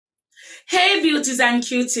Hey beauties and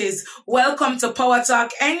cuties, welcome to Power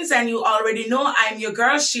Talk Ends, and you already know I'm your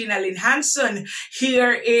girl Sheena Lynn Hanson.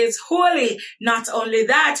 Here is Holy. Not only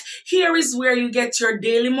that, here is where you get your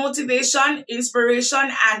daily motivation,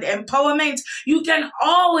 inspiration and empowerment. You can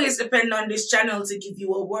always depend on this channel to give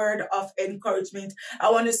you a word of encouragement.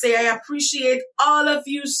 I want to say I appreciate all of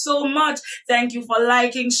you so much. Thank you for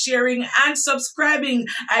liking, sharing and subscribing.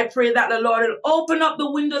 I pray that the Lord will open up the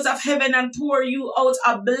windows of heaven and pour you out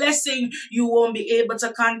a blessing you won't be able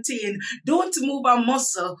to contain. Don't move a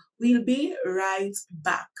muscle. We'll be right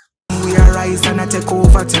back. We arise and I take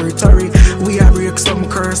over territory. We are break some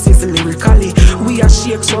curses lyrically. We are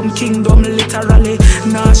shake some kingdom literally.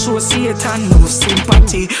 Nah show Satan no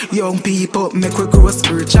sympathy. Young people make we grow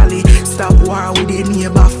spiritually. Stop war with the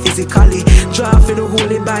neighbor physically. Draw for the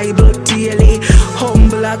Holy Bible daily.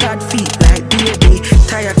 Humble a God feet like baby.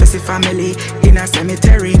 Tired to see family in a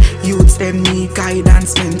cemetery. Youths them need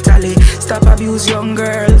guidance mentally. Stop abuse young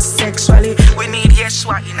girls sexually. We need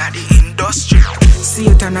Yeshua in the industry.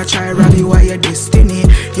 Satan a try rob you of your destiny.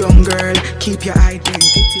 Young girl, keep your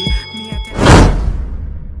identity.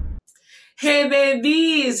 Hey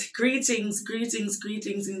babies, greetings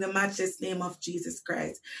in the matchless name of Jesus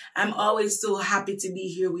Christ. I'm always so happy to be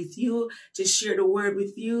here with you, to share the word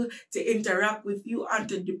with you, to interact with you and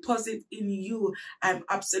to deposit in you. I'm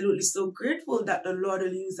absolutely so grateful that the Lord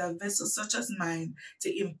will use a vessel such as mine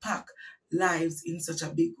to impact lives in such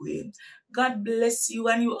a big way. God bless you,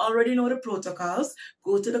 and you already know the protocols.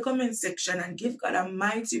 Go to the comment section and give God a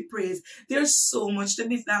mighty praise. There's so much to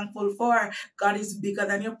be thankful for. God is bigger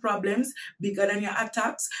than your problems, bigger than your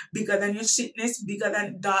attacks, bigger than your sickness, bigger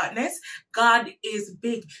than darkness. God is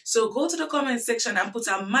big. So go to the comment section and put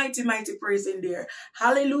a mighty praise in there.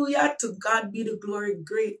 Hallelujah. To God be the glory.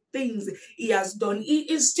 Great things He has done. He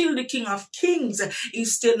is still the King of Kings.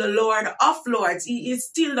 He's still the Lord of Lords. He is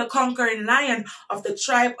still the conquering Lion of the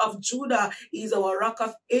tribe of Judah. He is our Rock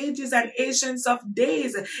of Ages and Ancients of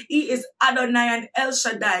Days. He is Adonai and El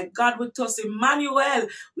Shaddai. God with us, Emmanuel.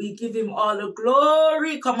 We give Him all the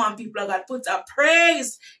glory. Come on, people of God, put a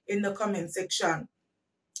praise in the comment section.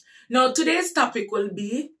 Now, today's topic will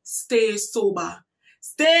be stay sober.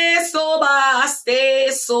 Stay sober, stay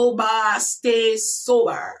sober, stay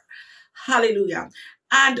sober. Hallelujah.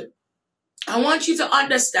 And I want you to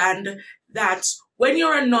understand that when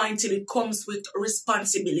you're anointed, it comes with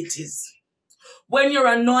responsibilities. When you're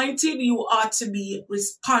anointed, you ought to be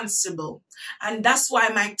responsible. And that's why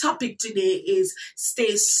my topic today is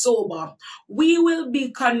stay sober. We will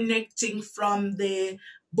be connecting from the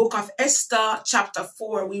book of Esther, chapter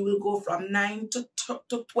 4. We will go from 9 to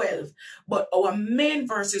 12. But our main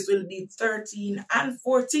verses will be 13 and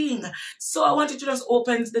 14. So I want you to just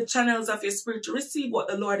open the channels of your spirit to receive what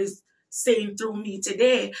the Lord is saying through me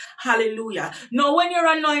today. Hallelujah. Now, when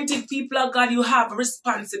you're anointed, people of God, you have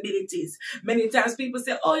responsibilities. Many times people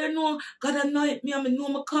say, oh, you know, God anoint me, I know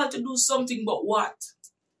I'm called to do something, but what?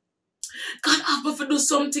 God asked me to do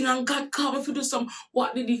something and God called me to do something.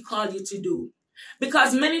 What did He call you to do?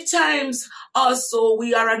 Because many times also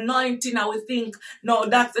we are anointing and we think, no,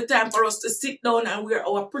 that's the time for us to sit down and wear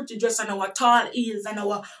our pretty dress and our tall heels and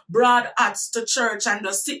our broad hats to church and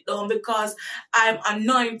just sit down because I'm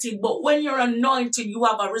anointed. But when you're anointed, you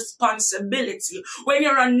have a responsibility. When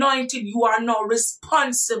you're anointed, you are now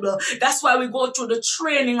responsible. That's why we go through the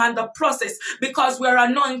training and the process, because we are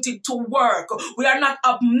anointed to work. We are not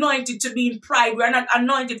anointed to be in pride. We are not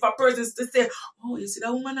anointed for persons to say, oh, you see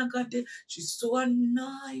that woman of God there? She's so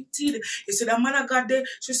anointed. You see that man of God there?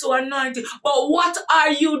 She's so anointed. But what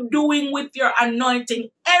are you doing with your anointing?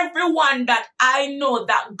 Everyone that I know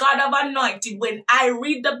that God have anointed, when I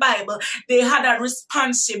read the Bible, they had a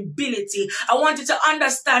responsibility. I want you to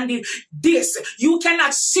understand this. You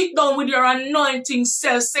cannot sit down with your anointing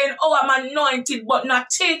self saying, oh, I'm anointed, but not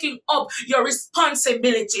taking up your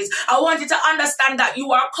responsibilities. I want you to understand that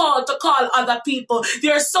you are called to call other people.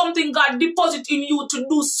 There's something God deposited in you to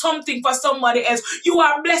do something for somebody else. You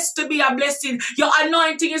are blessed to be a blessing. Your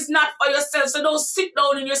anointing is not for yourself. So don't sit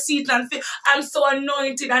down in your seat and feel, I'm so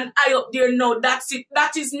anointed and I up there. No, that's it.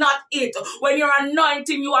 That is not it. When you're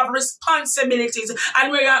anointing, you have responsibilities.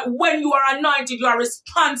 And when you are anointed, you are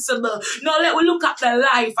responsible. Now let we look at the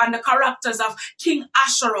life and the characters of King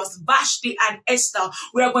Ahasuerus, Vashti, and Esther.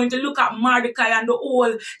 We are going to look at Mordecai and the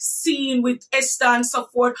whole scene with Esther and so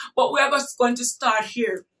forth. But we are just going to start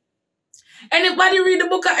here. Anybody read the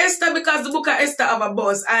book of Esther? Because the book of Esther have a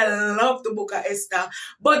buzz. I love the book of Esther.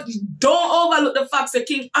 But don't overlook the fact that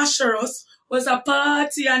King Ahasuerus was a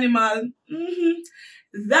party animal.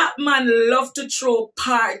 That man loved to throw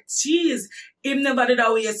parties. Him never did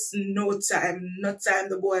a waste no time. No time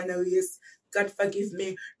the boy no waste. God forgive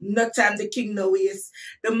me. No time the king no waste.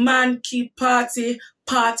 The man keep party.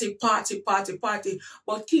 But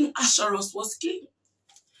King Ahasuerus was king.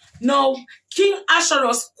 Now, King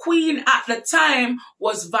Ahasuerus' queen at the time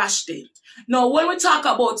was Vashti. Now, when we talk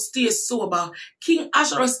about stay sober, King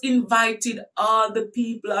Ahasuerus invited all the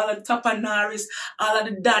people, all the Tapanaris, all of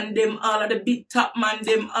the Dan them, all of the big top man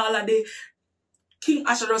them, all of the King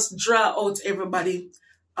Ahasuerus draw out everybody.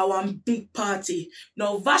 Our big party.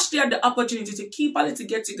 Now, Vashti had the opportunity to keep a little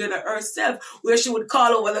get together herself, where she would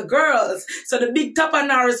call over the girls. So the big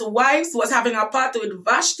Tapanaris wives was having a party with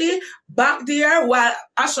Vashti back there, while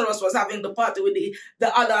Ahasuerus was having the party with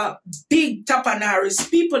the other big Tapanaris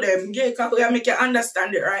people. Them, yeah, I make you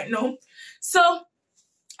understand it right now. So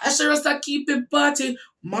Ahasuerus a keeping party.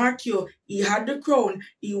 Mark you, he had the crown,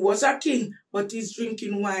 he was a king, but he's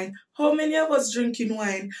drinking wine. How many of us drinking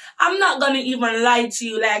wine? I'm not gonna even lie to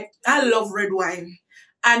you, like, I love red wine.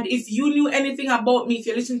 And if you knew anything about me, if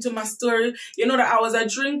you listen to my story, you know that I was a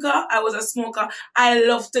drinker, I was a smoker, I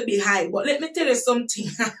love to be high. But let me tell you something.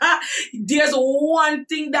 There's one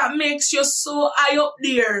thing that makes you so high up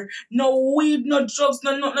there. No weed, no drugs,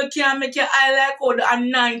 no nothing can make you high like how the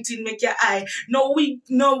anointing make you high. No weed,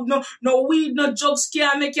 no weed, no drugs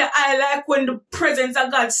can make you high like when the presence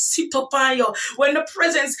of God sit upon you. When the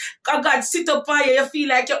presence of God sit upon you, you feel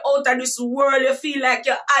like you're out of this world, you feel like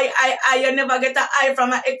you're high, you never get a high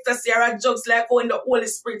from an ecstasy or a drugs like when the Holy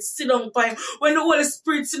Spirit sit down upon you. When the Holy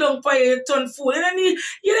Spirit sit down upon you, you turn full. You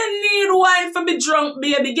don't need wine for be drunk,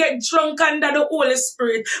 baby. Get drunk under the Holy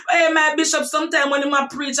Spirit. Hey, my bishop, sometime when I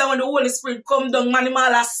preach and when the Holy Spirit come down, man, I'm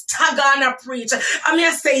all stagger and I preach. I mean,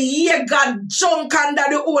 I say, yeah, God, drunk under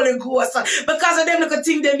the Holy Ghost. Because of them, look at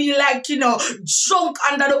things they be like, you know, drunk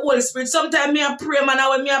under the Holy Spirit. Sometimes me I pray, man, and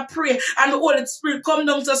when me I pray, and the Holy Spirit come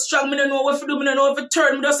down so strong, me don't know what to do, me don't know if to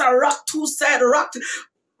turn, me just a rock two side, rock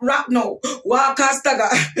now. Walk a stagger.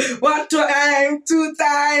 1 time, 2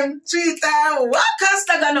 time, 3 time. Walk a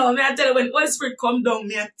stagger now. Me I tell you, when the Holy Spirit come down,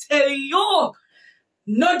 me I tell you,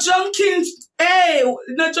 no drunken,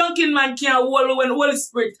 no drunken man can hold when the Holy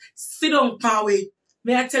Spirit sit down power.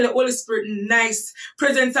 May I tell you, Holy Spirit, nice.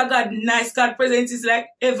 Presence of God, nice. God presence is like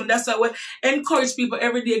heaven. That's why we encourage people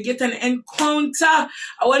every day, get an encounter.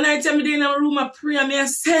 When I tell me in a room, I pray, I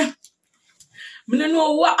say, I don't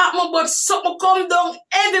know what happened, but something come down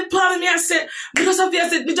every part of me. I said, because of you, I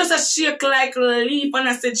said, me just a shake like leaf. And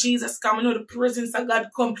I said, Jesus, come, I know the presence of God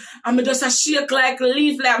come. And me just a shake like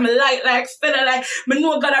leaf, like me light, like feather, like me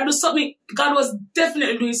know God I do something. God was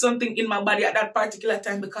definitely doing something in my body at that particular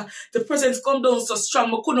time because the presence come down so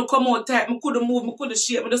strong. I couldn't come out tight, I couldn't move, I couldn't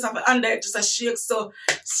shake. I just have under it, just a shake, so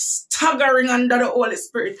staggering under the Holy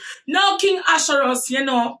Spirit. Now King Ahasuerus, you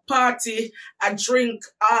know, party, I drink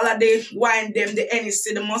all of the wine them, the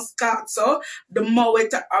Hennessy, the Muscat, so the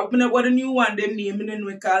Moet, I don't know what the new one them name, I don't know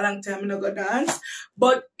a long time, I don't go dance.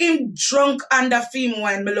 But him drunk under fame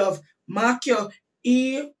wine, my love, mark you,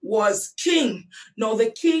 he was king. Now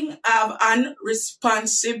the king have an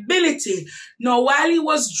responsibility. Now while he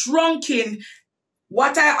was drunken,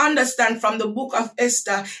 what I understand from the book of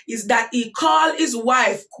Esther is that he called his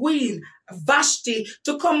wife, Queen Vashti,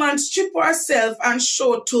 to come and strip herself and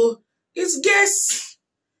show to his guests.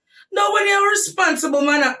 Now when you're a responsible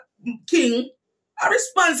man, king, a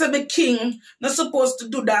responsible king, not supposed to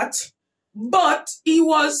do that, but he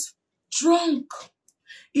was drunk.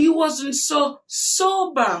 He wasn't so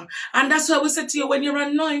sober. And that's why we said to you, when you're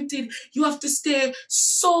anointed, you have to stay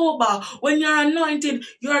sober. When you're anointed,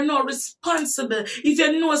 you are not responsible. If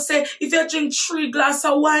you know, say, if you drink 3 glasses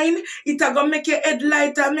of wine, it's going to make your head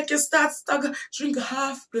lighter, make you start stagger. Drink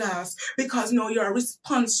half glass. Because now you're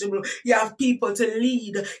responsible. You have people to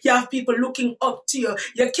lead. You have people looking up to you.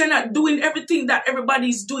 You cannot doing everything that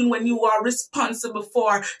everybody's doing when you are responsible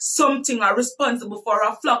for something, or responsible for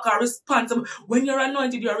a flock, or responsible. When you're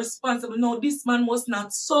anointed, you are responsible. No, this man was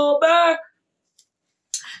not sober.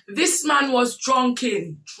 This man was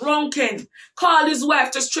drunken. Called his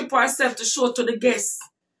wife to strip herself to show to the guests.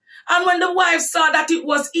 And when the wife saw that it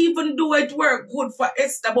was even though it were good for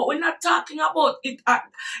Esther, but we're not talking about it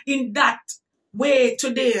in that way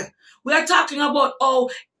today. We are talking about how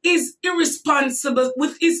his irresponsible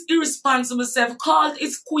self called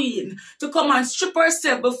his queen to come and strip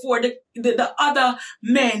herself before the other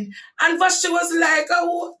men. And Vashti was like,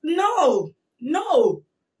 oh, no,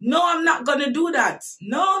 I'm not going to do that.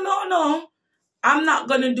 No, I'm not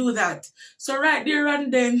going to do that. So right there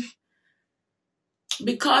and then,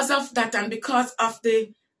 because of that and because of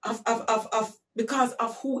because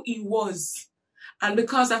of who he was And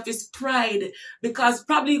because of his pride, because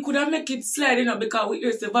probably he could have make it slide, you know, because we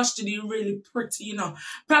hear say Vashti really pretty, you know.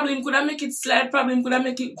 Probably he could have make it slide, probably he could have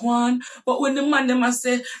make it go on. But when the man them a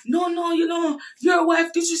say, no, you know, your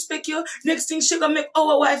wife disrespect you, next thing she gonna make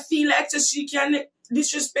our wife feel like so she can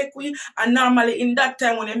disrespect we. And normally in that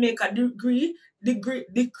time when they make a decree,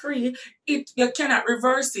 you cannot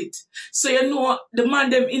reverse it. So you know the man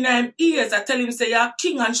them in him ears I tell him say you're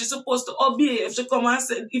king and she's supposed to obey. If she come and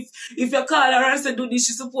say if you call her and say do this,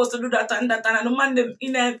 she's supposed to do that and that, and the man them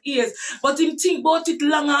in him ears. But him think about it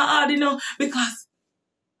long and hard, you know, because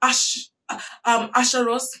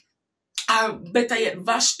Asheros, or better yet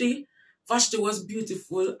Vashti was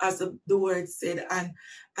beautiful as the word said, and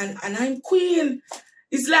I'm queen.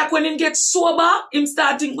 It's like when him get sober, him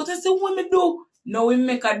starting, but I say, what me do? Now we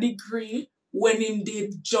make a decree when him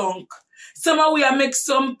did junk. Somehow we make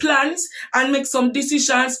some plans and make some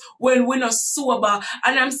decisions when we're not sober.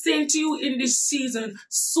 And I'm saying to you in this season,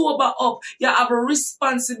 sober up. You have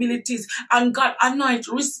responsibilities and God anoint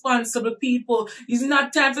responsible people. It's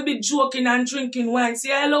not time to be joking and drinking wine.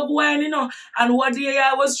 See, I love wine, you know. And one day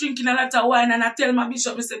I was drinking a lot of wine and I tell my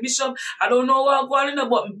bishop, I say, Bishop, I don't know what I'm going on,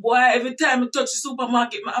 but boy, every time I touch the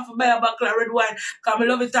supermarket, I have to buy a bottle of red wine because I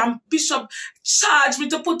love it. And Bishop charged me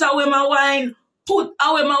to put away my wine. Put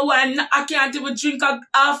away my wine. I can't even drink a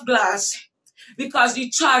half glass because he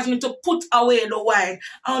charged me to put away the wine.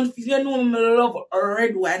 And you know, I love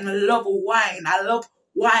red wine. I love wine. I love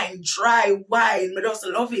wine, dry wine. I just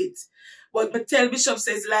love it. But my tell Bishop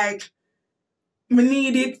says like, I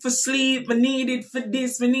need it for sleep. I need it for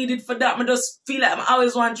this. I need it for that. I just feel like I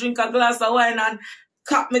always want to drink a glass of wine and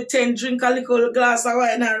cap me 10, drink a little glass of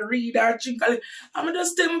wine and read or drink a little. I'm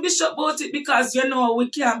just telling Bishop about it because, you know, we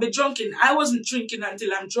can't be drunken. I wasn't drinking until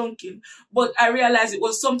I'm drunken. But I realized it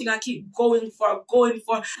was something I keep going for,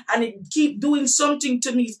 and it keep doing something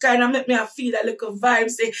to me. It kind of make me feel a little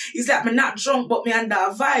vibes. It's like I'm not drunk, but me under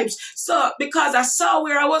vibes. So, because I saw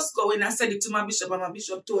where I was going, I said it to my bishop, and my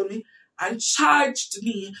bishop told me and charged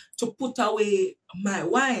me to put away my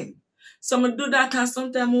wine. So I do that, and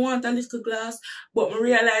sometimes I want a little glass, but I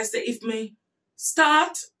realize that if me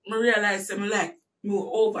start, I realize that I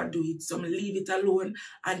overdo it. So I leave it alone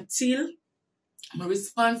until I'm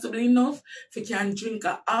responsible enough if I can drink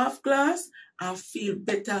a half glass and feel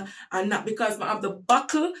better, and not because I have the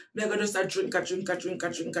bottle, I'm going to just drink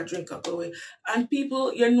away. And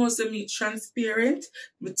people, you know, say me transparent,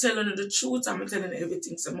 I'm telling you the truth, I'm telling you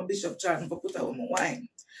everything. So my Bishop charged me to put away my wine.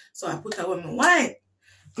 So I put away my wine.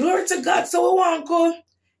 Glory to God. So we want to go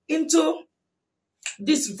into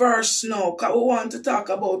this verse now, because we want to talk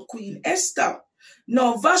about Queen Esther.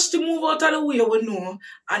 Now, Vashti move out of the way, we know,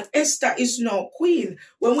 and Esther is now queen.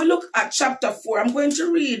 When we look at chapter 4, I'm going to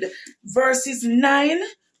read verses 9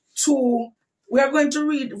 to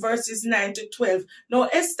 12. Now,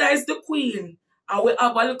 Esther is the queen, and we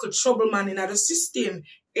have a little trouble man in the system.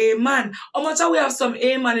 Amen. How much we have some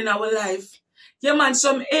amen in our life? Yeah, man,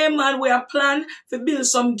 some amen, we are plan to build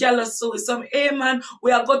some jealousy. Some amen,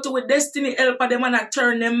 we are go to a destiny helper them and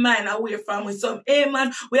turn them mind away from it. Some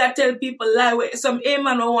amen, we are tell people lie. Some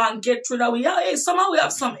amen, we want to get through that. Somehow we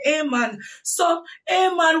have some amen. So,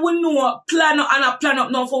 amen, we know plan and a plan up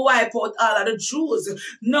now for wipe out all of the Jews.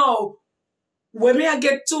 Now, when we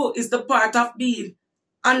get to is the part of being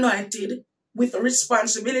anointed with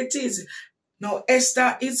responsibilities. Now,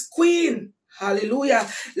 Esther is queen. Hallelujah.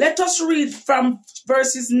 Let us read from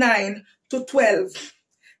verses 9 to 12,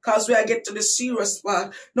 because we are get to the serious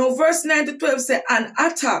part. Now, verse 9 to 12 say, an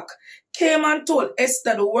attack came and told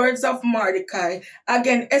Esther the words of Mordecai.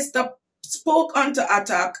 Again, Esther spoke unto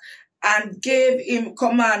Attack and gave him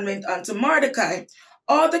commandment unto Mordecai.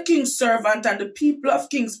 All the king's servant and the people of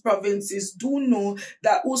king's provinces do know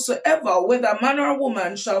that whosoever, whether man or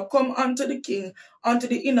woman, shall come unto the king, unto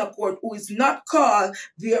the inner court, who is not called,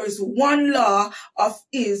 there is one law of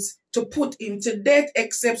his to put him to death,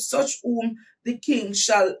 except such whom the king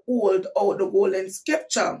shall hold out the golden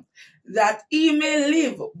scepter, that he may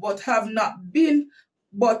live, but I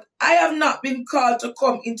have not been called to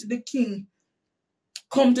come to the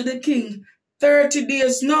king 30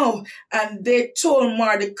 days now. And they told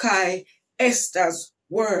Mordecai Esther's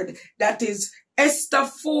word. That is Esther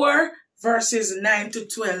 4 verses 9 to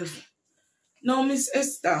 12. Now, Miss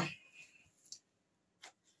Esther,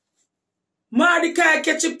 Mordecai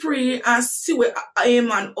catch a pray and see what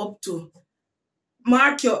Haman up to.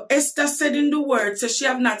 Mark you, Esther said in the word, so she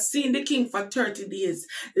have not seen the king for 30 days.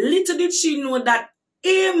 Little did she know that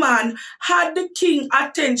Haman had the king's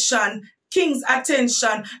attention king's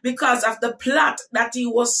attention because of the plot that he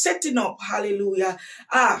was setting up. Hallelujah.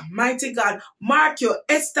 Mighty God. Mark you,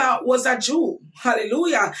 Esther was a Jew.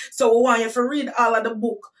 Hallelujah. So we want you to read all of the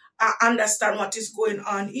book. I understand what is going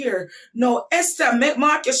on here. Now, Esther,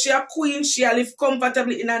 mark you, she a queen, she a live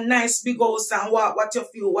comfortably in a nice big house and what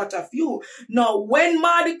a few. Now, when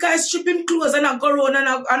Mordecai strip him clothes and I go around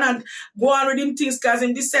and go on with him things because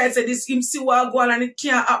him decides that this him see what go on and it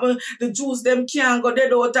can't happen, the Jews them can't go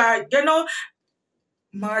dead out or, you know,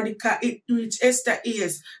 Mordecai, it reach Esther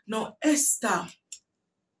ears. Now, Esther,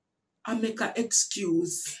 I make an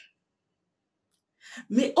excuse.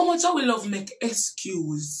 Me, how much I will love make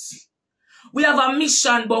excuse. We have a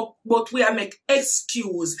mission, but we are make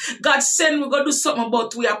excuse. God send we go do something,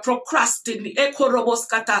 but we are procrastinating.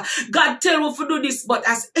 God tell we to do this, but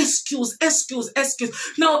as excuse.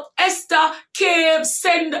 Now Esther came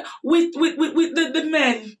send with the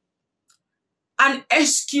men an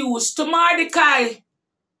excuse to Mordecai.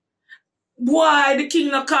 Why the king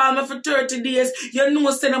not call me for 30 days? You know,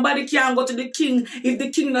 say nobody can go to the king if the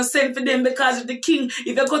king not send for them, because if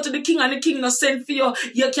you go to the king and the king not send for you,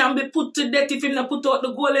 you can be put to death if him not put out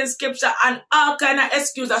the golden scripture and all kind of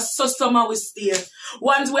excuses. So somehow we stay.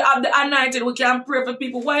 Once we have the anointed, we can pray for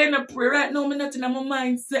people. Why you not pray right now? I'm not in my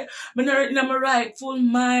mindset. I'm not in my rightful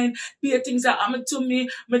mind. Be things that happen to me.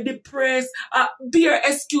 I'm depressed. Be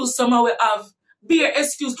excuse somehow we have. Be an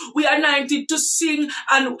excuse. We are anointed to sing,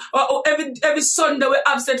 and every Sunday we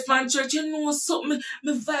absent from church. You know something,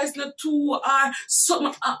 my voice not too hard,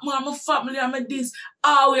 something my family and my this.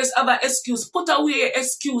 Always have an excuse. Put away your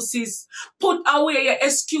excuses. Put away your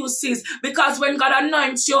excuses. Because when God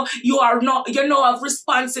anoints you, you know have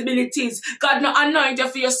responsibilities. God not anoint you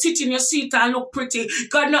for you sit in your seat and look pretty.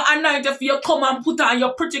 God not anoint you for you come and put on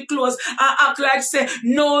your pretty clothes and act like say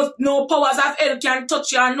no powers of hell can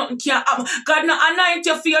touch you and nothing can happen. God not anoint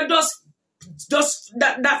you for you just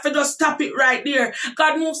stop it right there.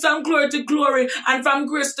 God moves from glory to glory and from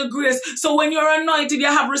grace to grace. So when you're anointed, you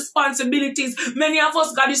have responsibilities. Many of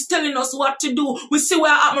us, God is telling us what to do. We see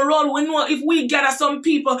where at my road. We know if we gather some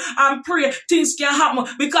people and pray, things can happen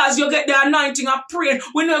because you get the anointing of praying.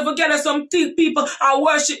 We know if we gather some people and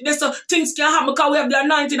worship, so things can happen because we have the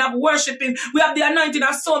anointing of worshiping. We have the anointing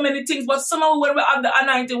of so many things, but somehow when we have the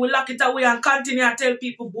anointing, we lock it away and continue and tell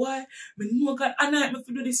people, boy, me know God anoint me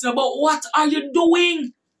to do this now, but what are you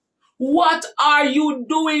doing? What are you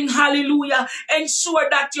doing? Hallelujah. Ensure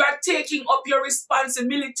that you are taking up your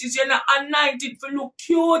responsibilities. You're not anointed for look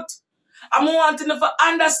cute. I'm wanting to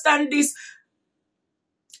understand this.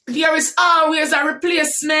 There is always a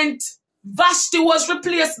replacement. Vashti was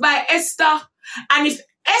replaced by Esther. And if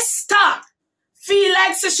Esther feel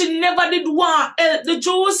like she never did want to help the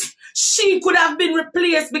Jews, she could have been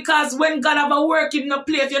replaced, because when God have a work in the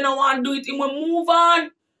place, if you don't want to do it, he will move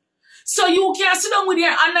on. So you can't sit down with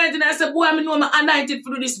your anointing and say, boy, I know I'm anointed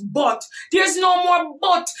to do this, but there's no more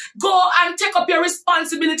but. Go and take up your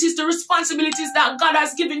responsibilities, the responsibilities that God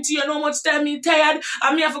has given to you. No much time me tired,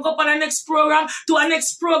 and me have to go up on the next program, to a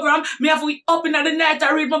next program. Me have to wake up in the night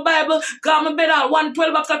and read my Bible, go on my bed at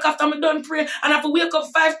 1:12 o'clock after I'm done pray, and I have to wake up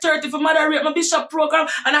 5:30 for moderate my bishop program,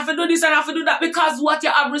 and I have to do this and I have to do that, because what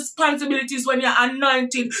you have responsibilities when you're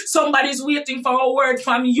anointed. Somebody's waiting for a word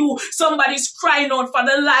from you. Somebody's crying out for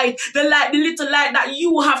the light. The little light that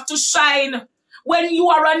you have to shine. When you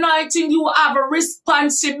are anointing, you have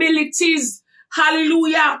responsibilities.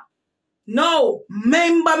 Hallelujah. No,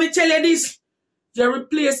 remember me tell you this. Your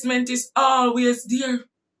replacement is always there.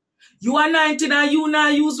 You anointed and you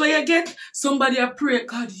not use what you get. Somebody a pray,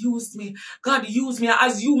 God use me. God use me.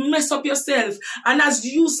 As you mess up yourself, and as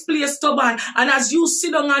you play stubborn, and as you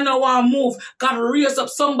sit down and don't want to move, God raise up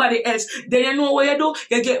somebody else. Then you know what you do?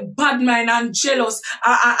 You get bad mind and jealous,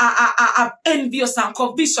 envious and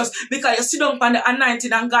covetous, because you sit down on the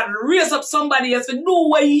anointing and God raise up somebody else to do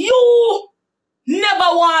what you never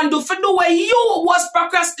want to do, for the way you was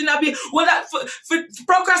procrastinating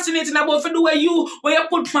about, for the way you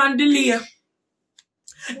put on delay.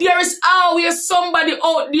 There is always somebody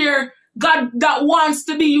out there, God, that wants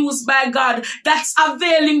to be used by God, that's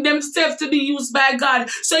availing themselves to be used by God.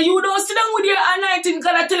 So you don't sit down with your anointing,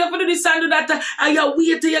 God, I tell you to do this and do that, and you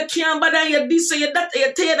wait till you can't bother, you this and you that,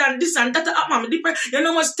 you tired and this and that, you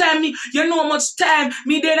know how much time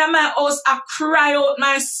me there in my house, I cry out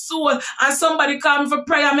my soul, and somebody come for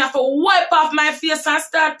prayer, me have to wipe off my face and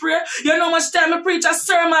start prayer. You know how much time I preach a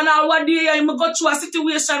sermon all one day, I go through a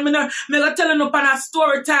situation, me go tell you up on a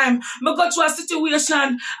story time, me go through a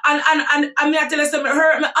situation, and me I tell you something,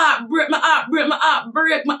 hurt my heart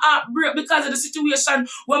break because of the situation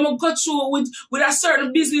when I go through with a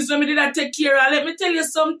certain business when I did not take care of. Let me tell you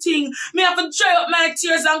something. Me have to dry up my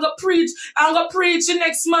tears and go preach. I'm going to preach the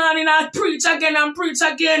next morning and preach again and preach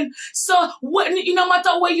again. So when, no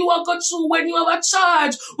matter what you are go through, when you have a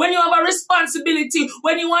charge, when you have a responsibility,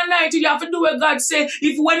 when you are 90, you have to do what God say.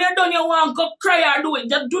 If when you're done, you want to go cry or do it,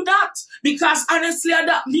 just do that. Because honestly,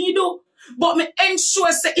 that me do. But me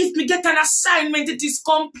ensure say if me get an assignment, it is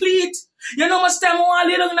complete. You know much time I want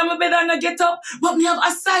to lay down in my bed and I get up. But me have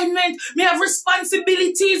assignment, me have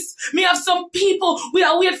responsibilities, me have some people. We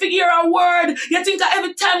are waiting for hear a word. You think that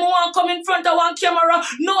every time I want to come in front of one camera,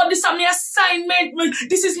 no, this is my assignment.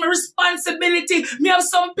 This is my responsibility. Me have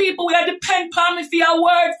some people we are depend upon me for a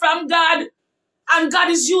word from God. And God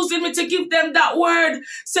is using me to give them that word.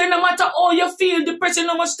 So no matter how you feel depressed,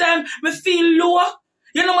 no much time me feel low.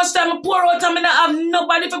 You know much time I pour out and I have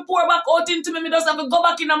nobody to pour back out into me. I just have to go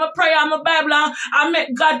back in my prayer and my Bible and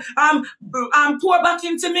make God pour back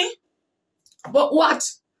into me. But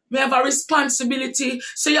what? Me have a responsibility.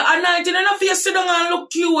 So you're anointed enough for you sit down and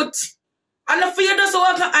look cute. And if you just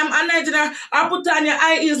walk, I'm anointed and put on your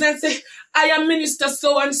eye ears and say, I am minister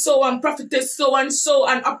so and prophetess so and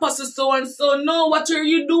apostle so. No, what are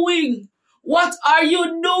you doing? What are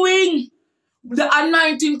you doing? The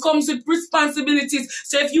anointing comes with responsibilities.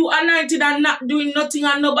 So if you anointed and not doing nothing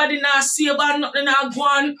and nobody now save and nothing now go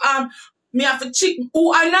on, me have to check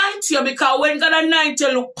who anoint you, because when God anoint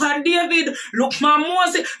you, look on David, look on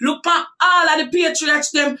Moses, look on all of the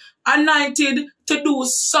patriots, them anointed to do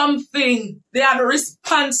something. They have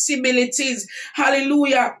responsibilities.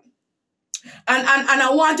 Hallelujah. And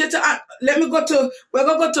I wanted to, we're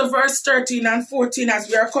going to go to verse 13 and 14 as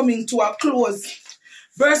we are coming to a close.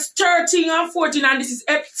 Verse 13 and 14, and this is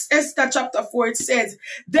Esther chapter 4, it says,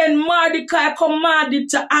 Then Mordecai commanded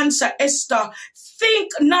to answer Esther,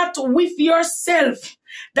 Think not with yourself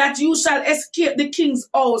that you shall escape the king's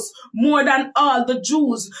house more than all the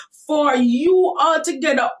Jews. For if you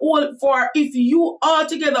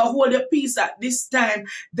altogether hold your peace at this time,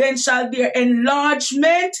 then shall their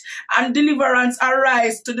enlargement and deliverance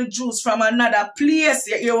arise to the Jews from another place.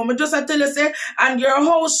 You want me just to tell you, say, and your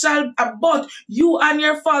house shall, but you and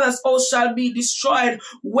your father's house shall be destroyed,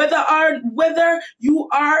 whether you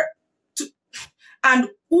are and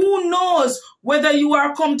who knows whether you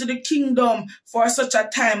are come to the kingdom for such a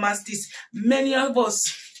time as this. Many of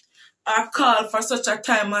us are called for such a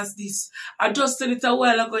time as this. I just said it a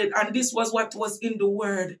while ago, and this was what was in the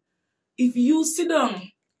word. If you sit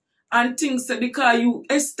down and think that because you,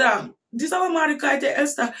 Esther, this is what Mordecai tell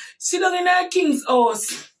Esther, sit down in a king's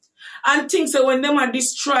house and think that when them are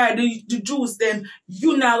destroyed, the Jews, then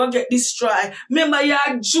you now gonna get destroyed. Remember, you're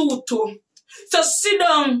a Jew too. So sit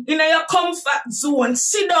down in your comfort zone.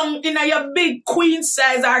 Sit down in your big queen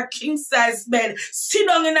size or king size bed. Sit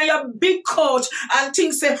down in your big couch and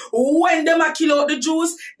think say, when them a kill out the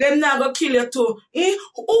Jews, them not gonna kill you too.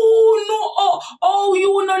 Oh,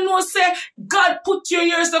 you no know say, God put you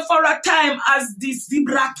here for a time as this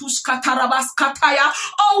Zibratushka Tarabaskataya.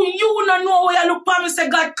 Oh, you no know where you look for me say,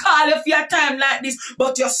 God call you for a time like this.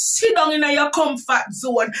 But you sit down in your comfort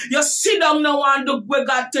zone. You sit down now and do what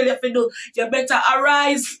God tell you to do. You better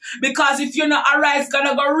arise, because if you not arise,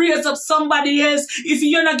 gonna go raise up somebody else. If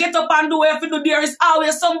you not get up and do what you do, there is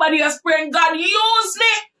always somebody else praying, God use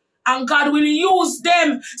me, and God will use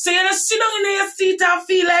them. So you not sit down in your seat and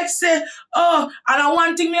feel like say, oh, and I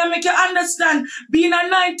want thing me make you understand, being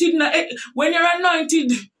anointed, when you're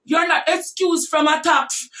anointed, you're not excused from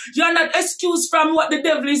attacks. You're not excused from what the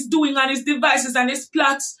devil is doing and his devices and his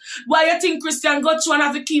plots. Why you think Christian got you and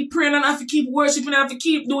have to keep praying and have to keep worshiping and have to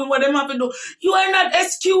keep doing what they have to do? You are not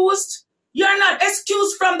excused. You are not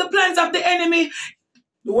excused from the plans of the enemy.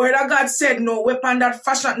 The word of God said, no weapon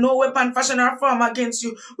fashion or form against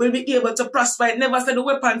you will be able to prosper. It never said the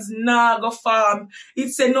weapons nah go farm. It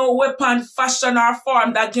said no weapon fashion or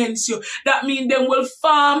formed against you. That means them will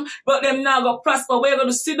farm, but them nah go prosper. Where you going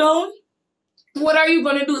to sit down? What are you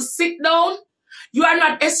going to do? Sit down? You are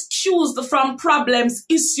not excused from problems,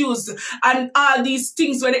 issues, and all these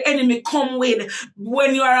things where the enemy come with.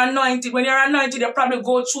 When you are anointed, you probably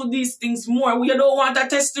go through these things more. You don't want a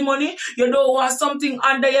testimony. You don't want something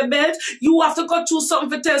under your belt. You have to go through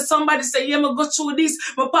something to tell somebody, say, yeah, I go through this,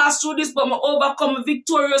 I pass through this, but I overcome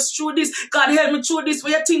victorious through this. God help me through this.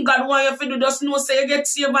 What you think God want you to do? Just know, say you get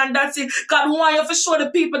saved and that's it. God want you to show the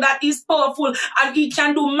people that He's powerful and He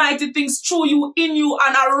can do mighty things through you, in you,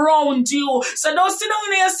 and around you. So don't sit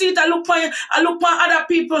down in your seat and look for other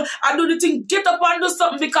people and do the thing. Get up and do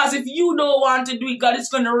something, because if you don't want to do it, God is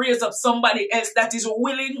going to raise up somebody else that is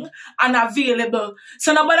willing and available.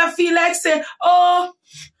 So nobody feel like say, oh,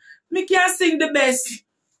 me can't sing the best.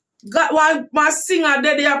 God, while my singer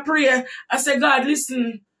there, they pray, I say, God,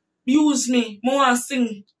 listen, use me, I want to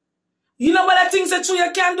sing. You know what I think that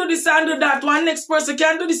you can't do this and do that. One next person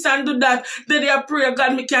can't do this and do that. Then they pray,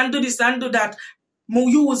 God, me can't do this and do that.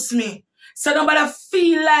 Use me. So nobody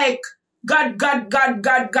feel like God,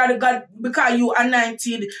 because you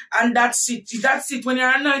anointed and that's it. That's it. When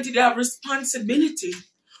you're anointed, you have responsibility.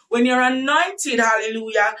 When you're anointed,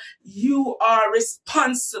 hallelujah, you are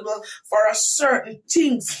responsible for a certain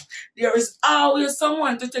things. There is always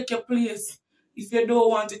someone to take your place if you don't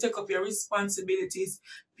want to take up your responsibilities.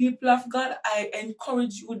 People of God, I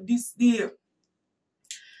encourage you this day.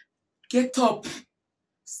 Get up.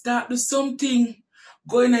 Start do something.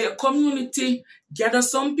 Go in your community. Gather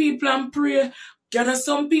some people and pray. Gather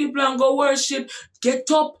some people and go worship.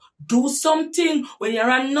 Get up. Do something. When you're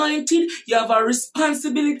anointed, you have a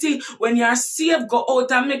responsibility. When you're saved, go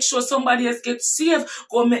out and make sure somebody else gets saved.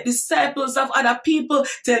 Go make disciples of other people.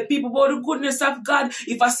 Tell people about the goodness of God.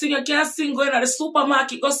 If a singer can't sing, go in the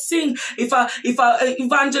supermarket, go sing. If a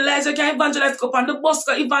evangelize, you can evangelize. Go up on the bus,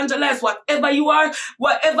 go evangelize. Whatever you are,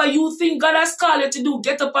 whatever you think God has called you to do,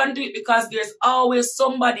 get up and do it, because there's always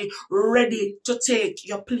somebody ready to take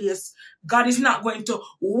your place. God is not going to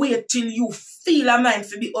wait till you feel a mind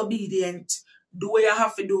to be obedient. Do what you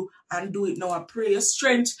have to do and do it now. I pray your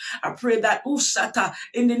strength. I pray that Ushata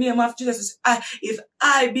in the name of Jesus. If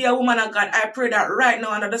I be a woman of God, I pray that right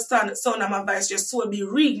now and understand the sound of my voice, your soul be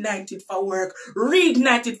reignited for work,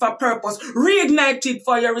 reignited for purpose, reignited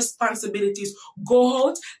for your responsibilities. Go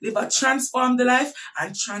out, live a transformed life,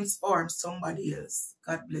 and transform somebody else.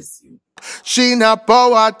 God bless you. Sheena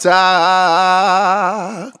Power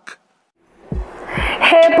Talk.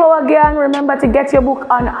 Hey Power Gang, remember to get your book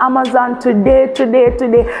on Amazon today.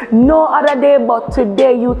 No other day but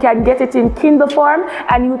today. You can get it in Kindle form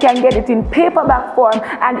and you can get it in paperback form.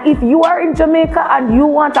 And if you are in Jamaica and you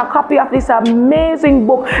want a copy of this amazing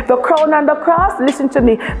book, The Crown and the Cross, listen to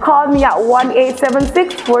me. Call me at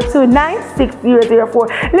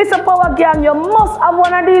 1-876-429-6004. Listen, Power Gang, you must have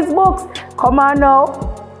one of these books. Come on now,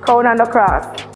 Crown and the Cross.